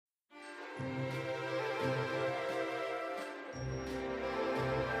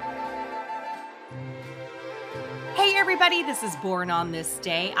everybody. This is Born on This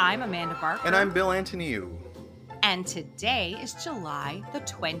Day. I'm Amanda Barker. And I'm Bill Antoniou. And today is July the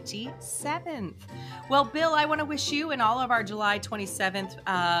 27th. Well, Bill, I want to wish you and all of our July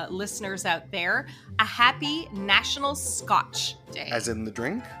 27th listeners out there a happy National Scotch Day. As in the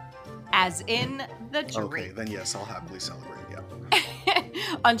drink? As in the drink. Okay, then yes, I'll happily celebrate, yeah.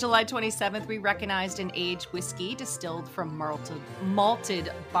 On July 27th, we recognized an aged whiskey distilled from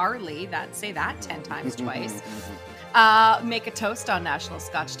malted barley. Say that 10 times twice. Make a toast on National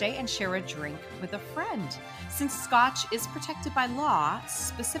Scotch Day and share a drink with a friend. Since Scotch is protected by law,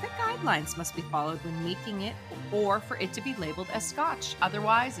 specific guidelines must be followed when making it or for it to be labeled as Scotch.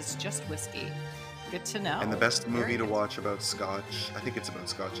 Otherwise, it's just whiskey. Good to know. And the best movie to watch about Scotch, I think it's about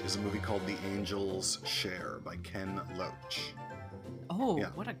Scotch, is a movie called The Angel's Share by Ken Loach. Oh, yeah.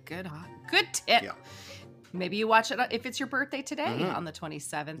 What a good tip. Yeah. Maybe you watch it if it's your birthday today on the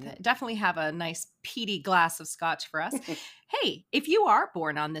 27th. Yeah. Definitely have a nice peaty glass of scotch for us. Hey, if you are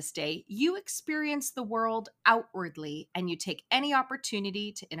born on this day, you experience the world outwardly and you take any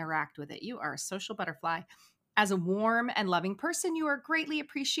opportunity to interact with it. You are a social butterfly. As a warm and loving person, you are greatly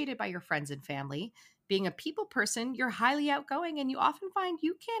appreciated by your friends and family. Being a people person, you're highly outgoing and you often find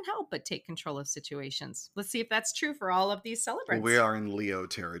you can't help but take control of situations. Let's see if that's true for all of these celebrants. Well, we are in Leo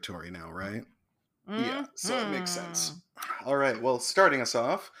territory now, right? Yeah, so it makes sense. All right, well, starting us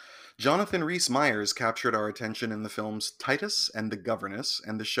off, Jonathan Rhys-Meyers captured our attention in the films Titus and the Governess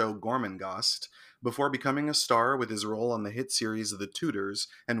and the show Gormenghast before becoming a star with his role on the hit series The Tudors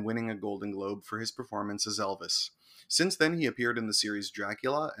and winning a Golden Globe for his performance as Elvis. Since then, he appeared in the series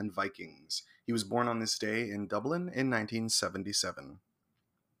Dracula and Vikings. He was born on this day in Dublin in 1977.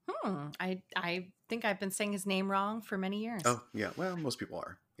 I think I've been saying his name wrong for many years. Oh, yeah, well, most people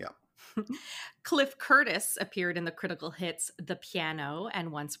are, yeah. Cliff Curtis appeared in the critical hits The Piano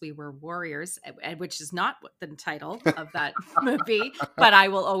and Once We Were Warriors, which is not the title of that movie, but I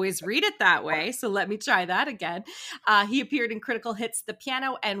will always read it that way. So let me try that again. He appeared in critical hits The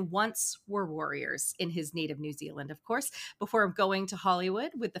Piano and Once Were Warriors in his native New Zealand, of course, before going to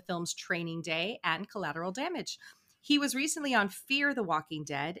Hollywood with the films Training Day and Collateral Damage. He was recently on Fear the Walking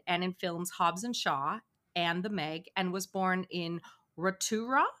Dead and in films Hobbs and Shaw and The Meg, and was born in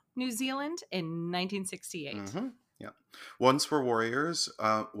Rotorua, New Zealand in 1968. Yeah. Once Were Warriors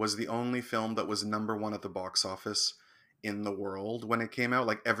was the only film that was #1 at the box office in the world when it came out.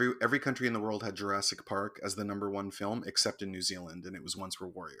 Like every country in the world had Jurassic Park as the #1 film except in New Zealand, and it was Once Were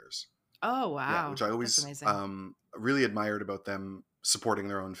Warriors. Oh, wow. Yeah, which I always really admired about them supporting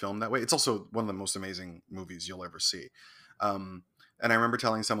their own film that way. It's also one of the most amazing movies you'll ever see. And I remember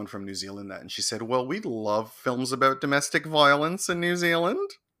telling someone from New Zealand that, and she said, well, we love films about domestic violence in New Zealand.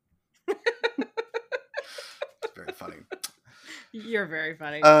 Very funny. You're very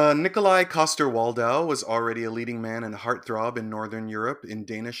funny. Nikolai Coster-Waldau was already a leading man and heartthrob in Northern Europe in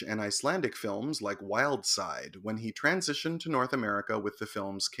Danish and Icelandic films like Wild Side, when he transitioned to North America with the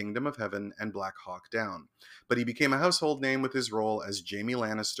films Kingdom of Heaven and Black Hawk Down. But he became a household name with his role as Jaime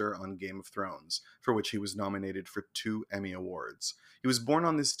Lannister on Game of Thrones, for which he was nominated for 2 Emmy Awards. He was born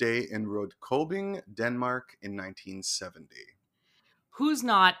on this day in Rudkøbing, Denmark in 1970. Who's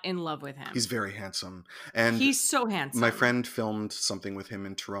not in love with him? He's very handsome. And he's so handsome. My friend filmed something with him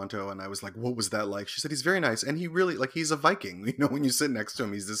in Toronto, and I was like, what was that like? She said, he's very nice. And he really, he's a Viking. You know, when you sit next to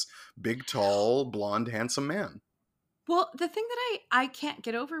him, he's this big, tall, blonde, handsome man. Well, the thing that I can't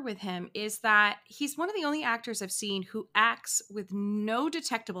get over with him is that he's one of the only actors I've seen who acts with no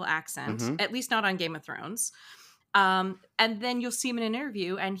detectable accent, at least not on Game of Thrones. And then you'll see him in an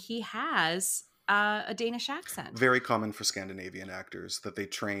interview, and he has a Danish accent. Very common for Scandinavian actors that they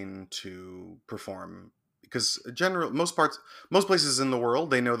train to perform, because most places in the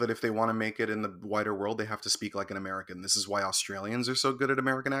world, they know that if they want to make it in the wider world, they have to speak like an American. This is why Australians are so good at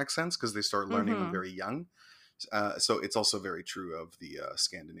American accents, because they start learning them very young. So it's also very true of the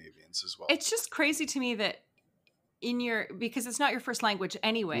Scandinavians as well. It's just crazy to me that because it's not your first language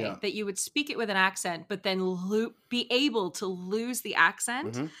anyway, that you would speak it with an accent, but then be able to lose the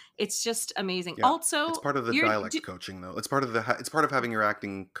accent. It's just amazing. Yeah. Also, it's part of the dialect coaching, though. It's part of having your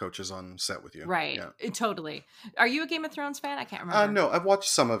acting coaches on set with you. Right. Yeah. Totally. Are you a Game of Thrones fan? I can't remember. No, I've watched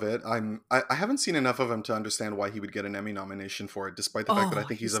some of it. I haven't seen enough of him to understand why he would get an Emmy nomination for it, despite the fact that I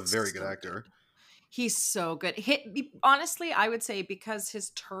think he's a very good actor. He's so good. Honestly, I would say because his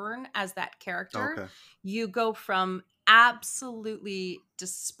turn as that character, you go from absolutely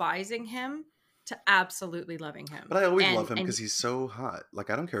despising him to absolutely loving him. But I always love him because he's so hot. Like,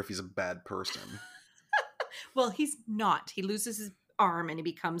 I don't care if he's a bad person. Well, he's not. He loses his arm and he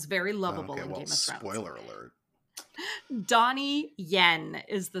becomes very lovable in Game of Thrones. Spoiler alert. Donnie Yen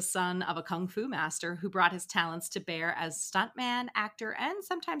is the son of a kung fu master who brought his talents to bear as stuntman, actor, and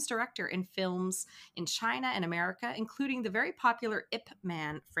sometimes director in films in China and America, including the very popular Ip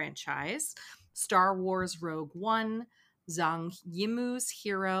Man franchise, Star Wars Rogue One, Zhang Yimou's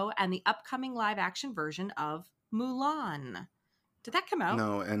Hero, and the upcoming live-action version of Mulan. Did that come out?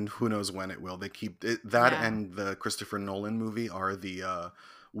 No, and who knows when it will. They keep it, that Yeah. and the Christopher Nolan movie are the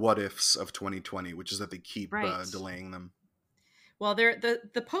what ifs of 2020, which is that they keep Right. delaying them. Well,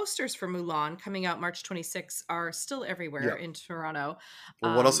 the posters for Mulan coming out March 26th are still everywhere Yeah. in Toronto.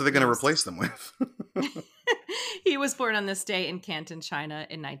 Well, what else are they going to He replace them with? he was born on this day in Canton, China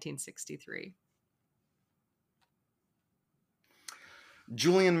in 1963.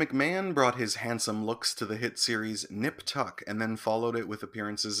 Julian McMahon brought his handsome looks to the hit series Nip Tuck and then followed it with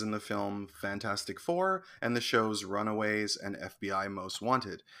appearances in the film Fantastic Four and the shows Runaways and FBI Most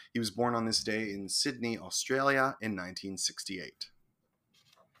Wanted. He was born on this day in Sydney, Australia in 1968.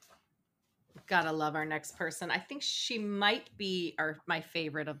 Gotta love our next person. I think she might be my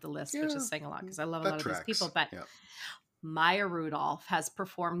favorite of the list, which is saying a lot because I love a lot of these people. But Yeah. Maya Rudolph has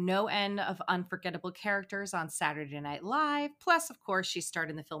performed no end of unforgettable characters on Saturday Night Live. Plus, of course, she starred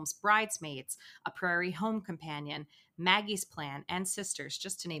in the films Bridesmaids, A Prairie Home Companion, Maggie's Plan, and Sisters,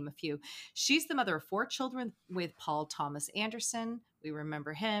 just to name a few. She's the mother of 4 children with Paul Thomas Anderson. We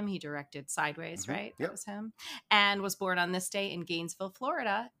remember him. He directed Sideways, right? That was him. And was born on this day in Gainesville,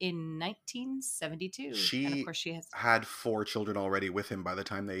 Florida in 1972. And of course, she had 4 children already with him by the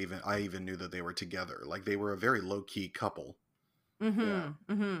time I even knew that they were together. Like, they were a very low-key couple.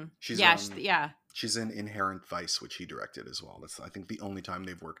 She's in Inherent Vice, which he directed as well. That's, I think, the only time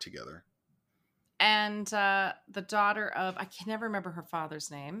they've worked together. And the daughter of, I can never remember her father's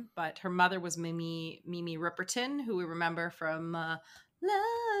name, but her mother was Mimi Ripperton, who we remember from Loving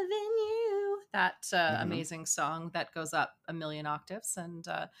You, that amazing song that goes up a million octaves, and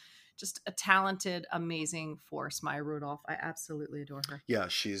just a talented, amazing force, Maya Rudolph. I absolutely adore her. Yeah,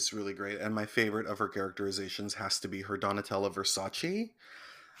 she's really great. And my favorite of her characterizations has to be her Donatella Versace.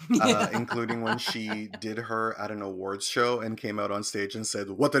 Including when she did her at an awards show and came out on stage and said,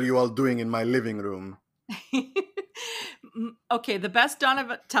 "What are you all doing in my living room?" Okay, the best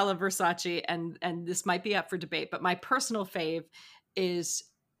Donatella Versace, and this might be up for debate, but my personal fave is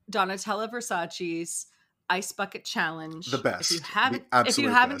Donatella Versace's Ice Bucket Challenge. The best. If you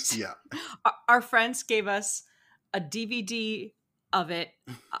haven't, yeah. Our friends gave us a DVD of it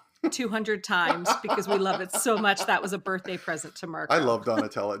 200 times because we love it so much. That was a birthday present to Marco. I love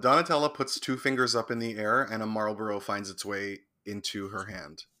Donatella. Donatella puts 2 fingers up in the air and a Marlboro finds its way into her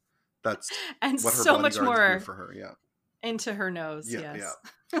hand. That's and what her so much more do for her. Yeah, into her nose. Yeah, yes.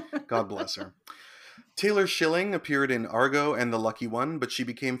 Yeah. God bless her. Taylor Schilling appeared in Argo and The Lucky One, but she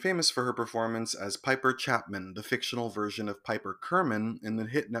became famous for her performance as Piper Chapman, the fictional version of Piper Kerman in the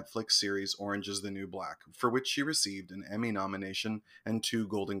hit Netflix series Orange is the New Black, for which she received an Emmy nomination and 2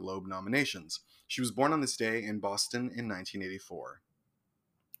 Golden Globe nominations. She was born on this day in Boston in 1984.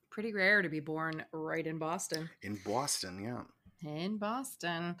 Pretty rare to be born right in Boston. In Boston, yeah. In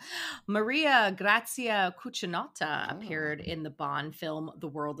Boston. Maria Grazia Cucinotta appeared in the Bond film The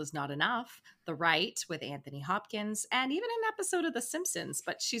World Is Not Enough, The Right with Anthony Hopkins, and even an episode of The Simpsons,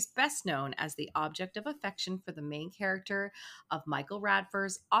 but she's best known as the object of affection for the main character of Michael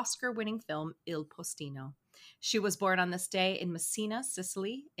Radford's Oscar-winning film Il Postino. She was born on this day in Messina,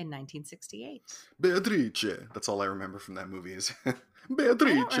 Sicily in 1968. Beatrice. That's all I remember from that movie is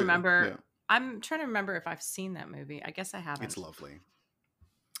Beatrice. I don't remember... Yeah. I'm trying to remember if I've seen that movie. I guess I haven't. It's lovely.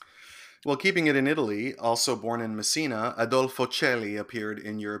 Well, keeping it in Italy, also born in Messina, Adolfo Celi appeared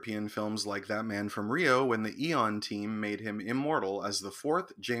in European films like That Man from Rio when the Eon team made him immortal as the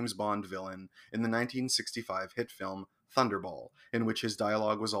 4th James Bond villain in the 1965 hit film Thunderball, in which his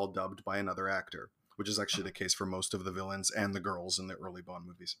dialogue was all dubbed by another actor, which is actually the case for most of the villains and the girls in the early Bond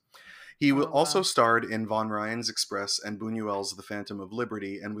movies. He also starred in Von Ryan's Express and Buñuel's The Phantom of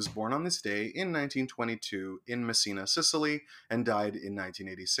Liberty and was born on this day in 1922 in Messina, Sicily, and died in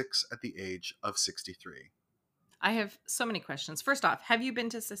 1986 at the age of 63. I have so many questions. First off, have you been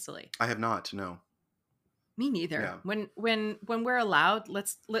to Sicily? I have not, no. Me neither. Yeah. When we're allowed,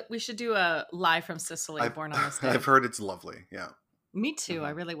 we should do a live from Sicily, born on this day. I've heard it's lovely, yeah. Me too. Mm-hmm. I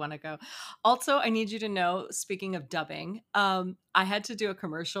really want to go. Also, I need you to know, speaking of dubbing, I had to do a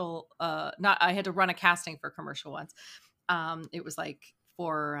commercial. I had to run a casting for a commercial once. It was like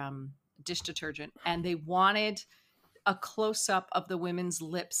for dish detergent, and they wanted a close up of the women's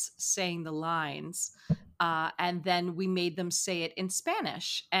lips saying the lines. And then we made them say it in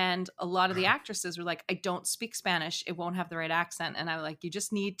Spanish. And a lot of the actresses were like, I don't speak Spanish. It won't have the right accent. And I was like, you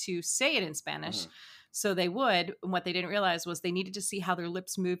just need to say it in Spanish. So they would. And what they didn't realize was they needed to see how their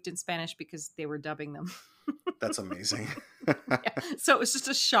lips moved in Spanish because they were dubbing them. That's amazing. Yeah. So it was just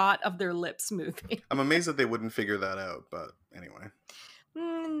a shot of their lips moving. I'm amazed that they wouldn't figure that out. But anyway.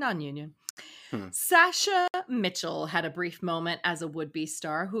 Non-union. Sasha Mitchell had a brief moment as a would-be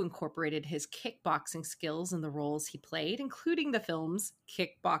star who incorporated his kickboxing skills in the roles he played, including the films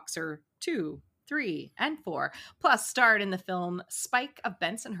Kickboxer 2, 3, and 4, plus starred in the film Spike of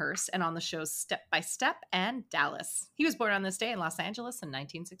Bensonhurst and on the shows Step by Step and Dallas. He was born on this day in Los Angeles in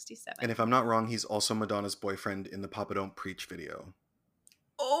 1967. And if I'm not wrong, he's also Madonna's boyfriend in the Papa Don't Preach video.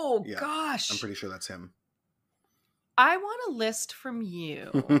 Oh, yeah, gosh. I'm pretty sure that's him. I want a list from you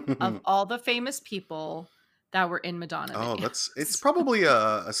of all the famous people that were in Madonna. Oh, it's probably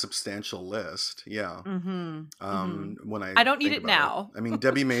a substantial list. Yeah. When I don't need it now. I mean,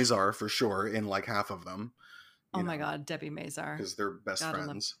 Debbie Mazar for sure in like half of them. Oh my God, Debbie Mazar. Because they're best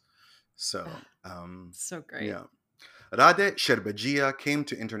friends. So, so great. Yeah. Rade Sherbegia came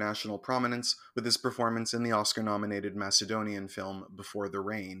to international prominence with his performance in the Oscar-nominated Macedonian film Before the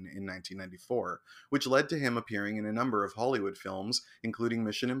Rain in 1994, which led to him appearing in a number of Hollywood films, including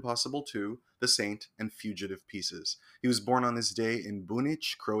Mission Impossible 2, The Saint, and Fugitive Pieces. He was born on this day in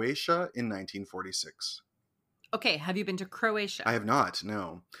Bunic, Croatia in 1946. Okay, have you been to Croatia? I have not,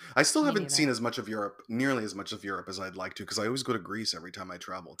 no. I still haven't seen nearly as much of Europe as I'd like to, because I always go to Greece every time I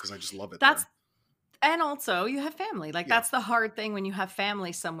travel, because I just love it there. And also, you have family. That's the hard thing when you have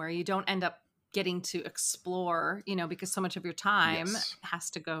family somewhere. You don't end up getting to explore, because so much of your time has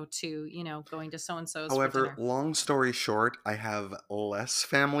to go to, going to so-and-so's. However, long story short, I have less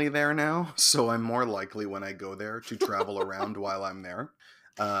family there now. So I'm more likely when I go there to travel around while I'm there.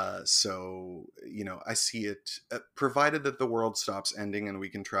 So, I see it, provided that the world stops ending and we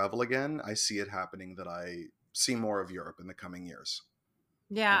can travel again, I see it happening that I see more of Europe in the coming years.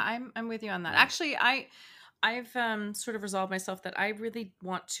 Yeah, I'm with you on that. Actually, I've sort of resolved myself that I really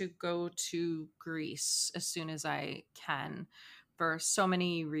want to go to Greece as soon as I can for so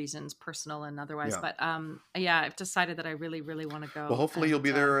many reasons, personal and otherwise. But I've decided that I really, really want to go. Well, hopefully you'll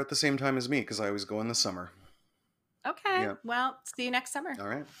be there at the same time as me, because I always go in the summer. Okay. Yeah. Well, see you next summer. All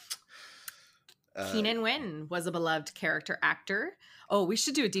right. Keenan Wynn was a beloved character actor. Oh, we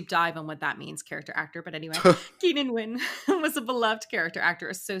should do a deep dive on what that means, character actor. But anyway, Keenan Wynn was a beloved character actor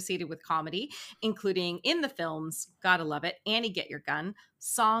associated with comedy, including in the films Gotta Love It, Annie Get Your Gun,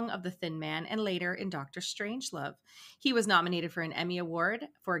 Song of the Thin Man, and later in Dr. Strangelove. He was nominated for an Emmy Award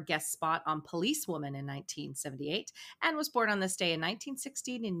for a guest spot on Policewoman in 1978 and was born on this day in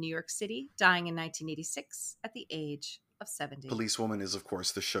 1916 in New York City, dying in 1986 at the age of 70. Policewoman is, of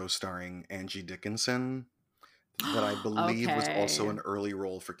course, the show starring Angie Dickinson that I believe was also an early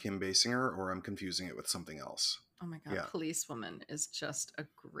role for Kim Basinger, or I'm confusing it with something else. Oh my God, Policewoman is just a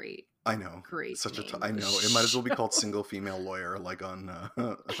great, I know, great such name. I know it might as well be called Single Female Lawyer, like on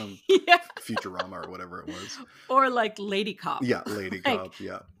Futurama or whatever it was, or like Lady Cop. Yeah, Lady Cop.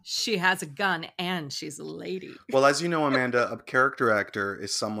 Yeah, she has a gun and she's a lady. Well, as you know, Amanda, a character actor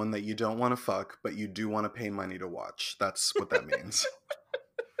is someone that you don't want to fuck, but you do want to pay money to watch. That's what that means.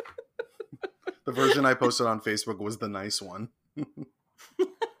 The version I posted on Facebook was the nice one.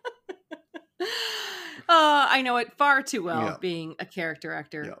 I know it far too well, being a character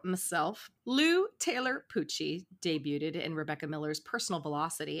actor myself. Lou Taylor Pucci debuted in Rebecca Miller's Personal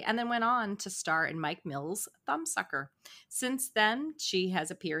Velocity and then went on to star in Mike Mills' Thumbsucker. Since then, she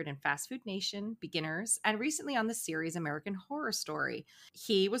has appeared in Fast Food Nation, Beginners, and recently on the series American Horror Story.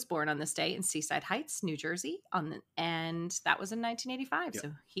 He was born on this day in Seaside Heights, New Jersey, and that was in 1985,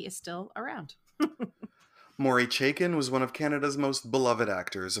 so he is still around. Maury Chaykin was one of Canada's most beloved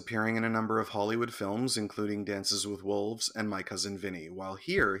actors, appearing in a number of Hollywood films, including Dances with Wolves and My Cousin Vinny, while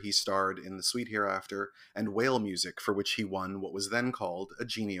here he starred in The Sweet Hereafter and Whale Music, for which he won what was then called a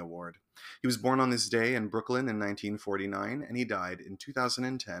Genie Award. He was born on this day in Brooklyn in 1949, and he died in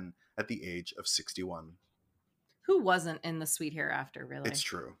 2010 at the age of 61. Who wasn't in The Sweet Hereafter, really? It's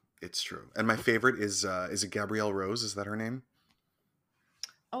true. It's true. And my favorite is it Gabrielle Rose? Is that her name?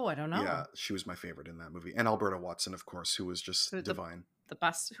 Oh, I don't know. Yeah, she was my favorite in that movie. And Alberta Watson, of course, who was just divine.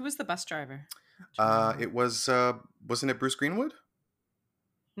 Who was the bus driver? It was, wasn't it Bruce Greenwood?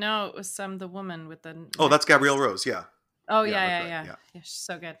 No, it was the woman with the... Oh, that's Gabrielle Rose, yeah. Oh, yeah. She's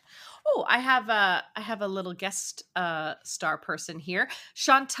so good. Oh, I have a little guest star person here.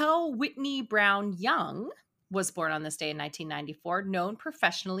 Chantel Whitney Brown Young was born on this day in 1994, known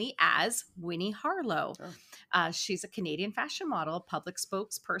professionally as Winnie Harlow. She's a Canadian fashion model, public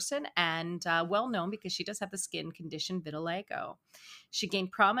spokesperson, and well known because she does have the skin condition vitiligo. She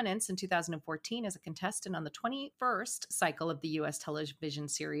gained prominence in 2014 as a contestant on the 21st cycle of the U.S. television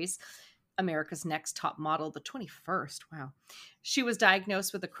series America's Next Top Model, the 21st. Wow. She was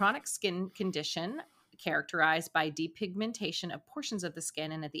diagnosed with a chronic skin condition characterized by depigmentation of portions of the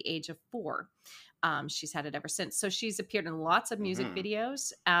skin, and at the age of 4. She's had it ever since. So she's appeared in lots of music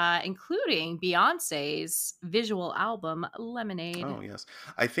videos, including Beyonce's visual album Lemonade. Oh, yes.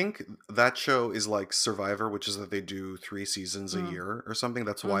 I think that show is like Survivor, which is that they do 3 seasons a year or something.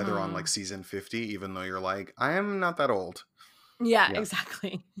 That's why they're on like season 50, even though you're like, I am not that old. Yeah.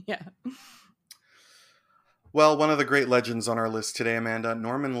 Exactly. Yeah. Well, one of the great legends on our list today, Amanda,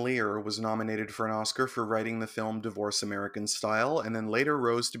 Norman Lear, was nominated for an Oscar for writing the film Divorce American Style, and then later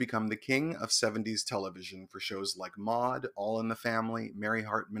rose to become the king of 70s television for shows like Maude, All in the Family, Mary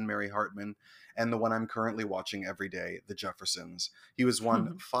Hartman, and the one I'm currently watching every day, The Jeffersons. He was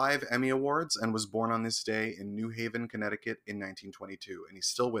won 5 Emmy Awards and was born on this day in New Haven, Connecticut in 1922, and he's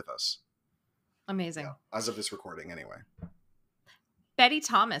still with us. Amazing. Yeah, as of this recording, anyway. Betty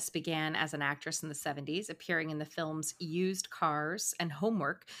Thomas began as an actress in the 70s, appearing in the films Used Cars and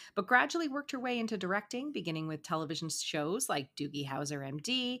Homework, but gradually worked her way into directing, beginning with television shows like Doogie Howser,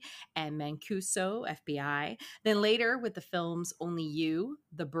 MD, and Mancuso, FBI. Then later with the films Only You,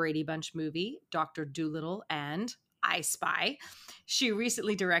 The Brady Bunch Movie, Dr. Dolittle, and I Spy. She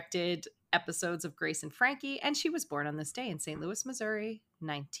recently directed episodes of Grace and Frankie, and she was born on this day in St. Louis, Missouri,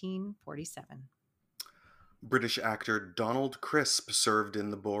 1947. British actor Donald Crisp served in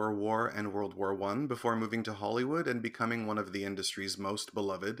the Boer War and World War I before moving to Hollywood and becoming one of the industry's most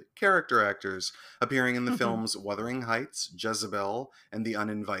beloved character actors, appearing in the films Wuthering Heights, Jezebel, and The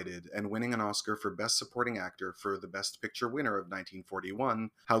Uninvited, and winning an Oscar for Best Supporting Actor for the Best Picture winner of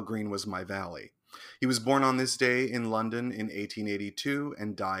 1941, How Green Was My Valley. He was born on this day in London in 1882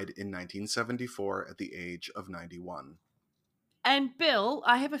 and died in 1974 at the age of 91. And Bill,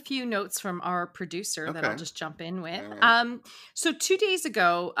 I have a few notes from our producer that I'll just jump in with. Right. So 2 days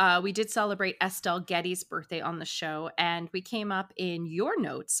ago, we did celebrate Estelle Getty's birthday on the show, and we came up in your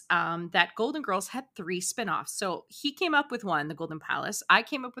notes that Golden Girls had 3 spinoffs. So he came up with one, The Golden Palace. I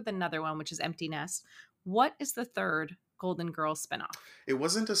came up with another one, which is Empty Nest. What is the third Golden Girls spinoff? It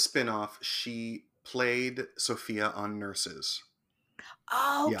wasn't a spinoff. She played Sophia on Nurses.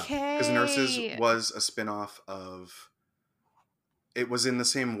 Okay. Because Nurses was a spinoff of... It was in the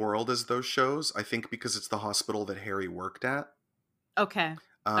same world as those shows, I think, because it's the hospital that Harry worked at. Okay.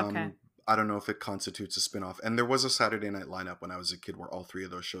 I don't know if it constitutes a spinoff. And there was a Saturday night lineup when I was a kid where all 3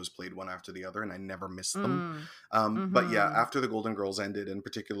 of those shows played one after the other, and I never missed them. But yeah, after the Golden Girls ended, and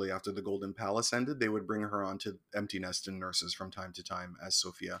particularly after the Golden Palace ended, they would bring her on to Empty Nest and Nurses from time to time as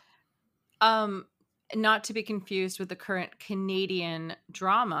Sophia. Not to be confused with the current Canadian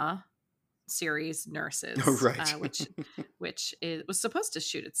drama series Nurses, right? which was supposed to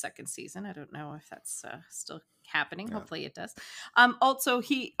shoot its 2nd season. I don't know if that's still happening. Yeah. Hopefully it does. Also,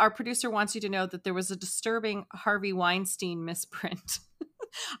 our producer wants you to know that there was a disturbing Harvey Weinstein misprint.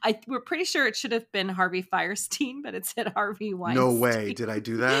 We're pretty sure it should have been Harvey Firestein, but it said Harvey Weinstein. No way! Did I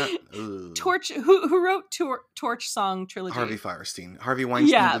do that? Torch. Who wrote Torch Song Trilogy? Harvey Firestein. Harvey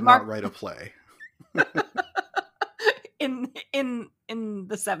Weinstein did not write a play. in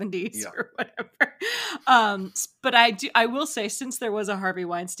the 70s or whatever. But I will say, since there was a Harvey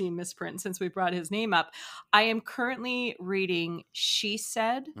Weinstein misprint, since we brought his name up, I am currently reading She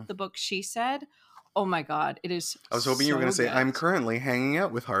Said, the book She Said. Oh my God, it is I was hoping you were going to say, I'm currently hanging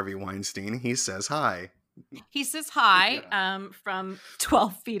out with Harvey Weinstein. He says hi. He says hi from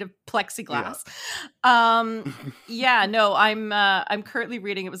 12 feet of plexiglass. I'm currently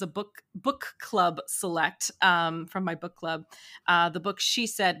reading, it was a book club select from my book club. The book She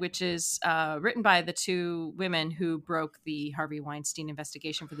Said, which is written by the 2 women who broke the Harvey Weinstein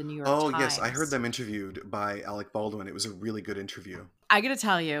investigation for the New York Times. Oh, yes. I heard them interviewed by Alec Baldwin. It was a really good interview. I got to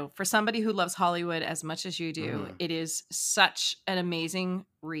tell you, for somebody who loves Hollywood as much as you do, it is such an amazing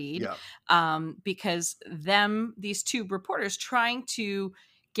read because these 2 reporters trying to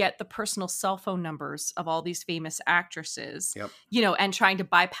get the personal cell phone numbers of all these famous actresses, and trying to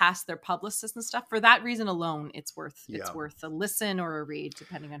bypass their publicists and stuff. For that reason alone, it's worth a listen or a read,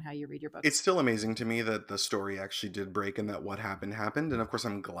 depending on how you read your book. It's still amazing to me that the story actually did break and that what happened. And of course,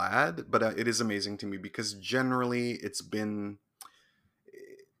 I'm glad, but it is amazing to me because generally it's been...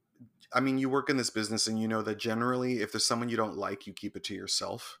 I mean, you work in this business and you know that generally if there's someone you don't like, you keep it to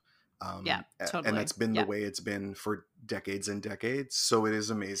yourself. Totally. And that's been the way it's been for decades and decades. So it is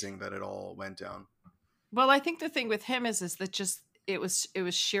amazing that it all went down. Well, I think the thing with him is that just it was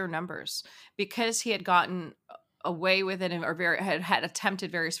sheer numbers, because he had gotten away with it, or had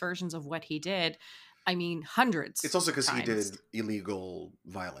attempted various versions of what he did. I mean, hundreds. It's also because he times. did illegal,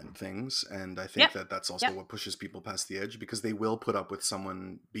 violent things, and I think Yep. that's also Yep. what pushes people past the edge, because they will put up with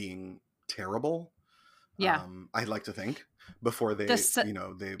someone being terrible. Yeah. I'd like to think, before they, The se-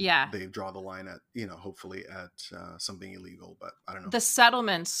 yeah. they draw the line at, hopefully at something illegal. But I don't know. The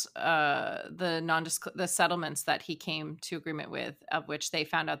settlements, the settlements that he came to agreement with, of which they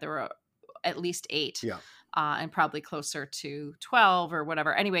found out there were at least 8, Yeah. and probably closer to 12 or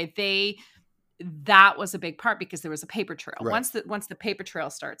whatever. Anyway, that was a big part, because there was a paper trail. Right. Once the paper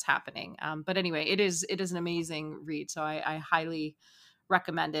trail starts happening. But anyway, it is an amazing read. So I highly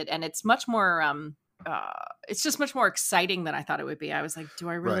recommend it, and it's much more. It's just much more exciting than I thought it would be. I was like, do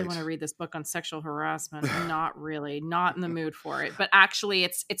I really Right. want to read this book on sexual harassment? Not really, not in the mood for it. But actually,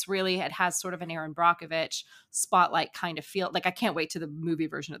 it's really, it has sort of an Aaron Brockovich spotlight kind of feel. Like, I can't wait to the movie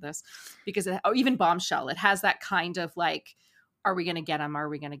version of this, because or even Bombshell, it has that kind of like, are we going to get him? Are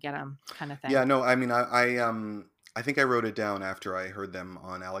we going to get him? Kind of thing. Yeah. No. I mean, I think I wrote it down after I heard them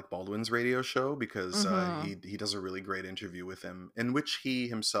on Alec Baldwin's radio show, because he does a really great interview with him, in which he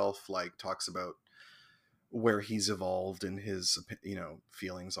himself like talks about where he's evolved in his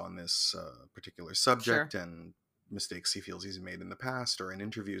feelings on this particular subject, and mistakes he feels he's made in the past or in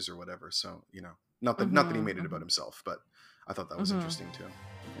interviews or whatever. So not that he made it about himself, but I thought that was interesting too.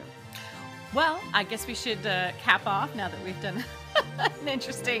 Yeah. Well, I guess we should cap off now that we've done an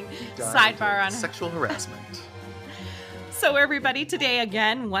interesting Dive sidebar into on sexual harassment. So everybody, today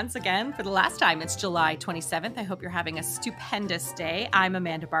once again, for the last time, it's July 27th. I hope you're having a stupendous day. I'm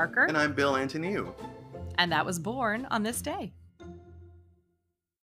Amanda Barker. And I'm Bill Antoniou. And that was Born on this day.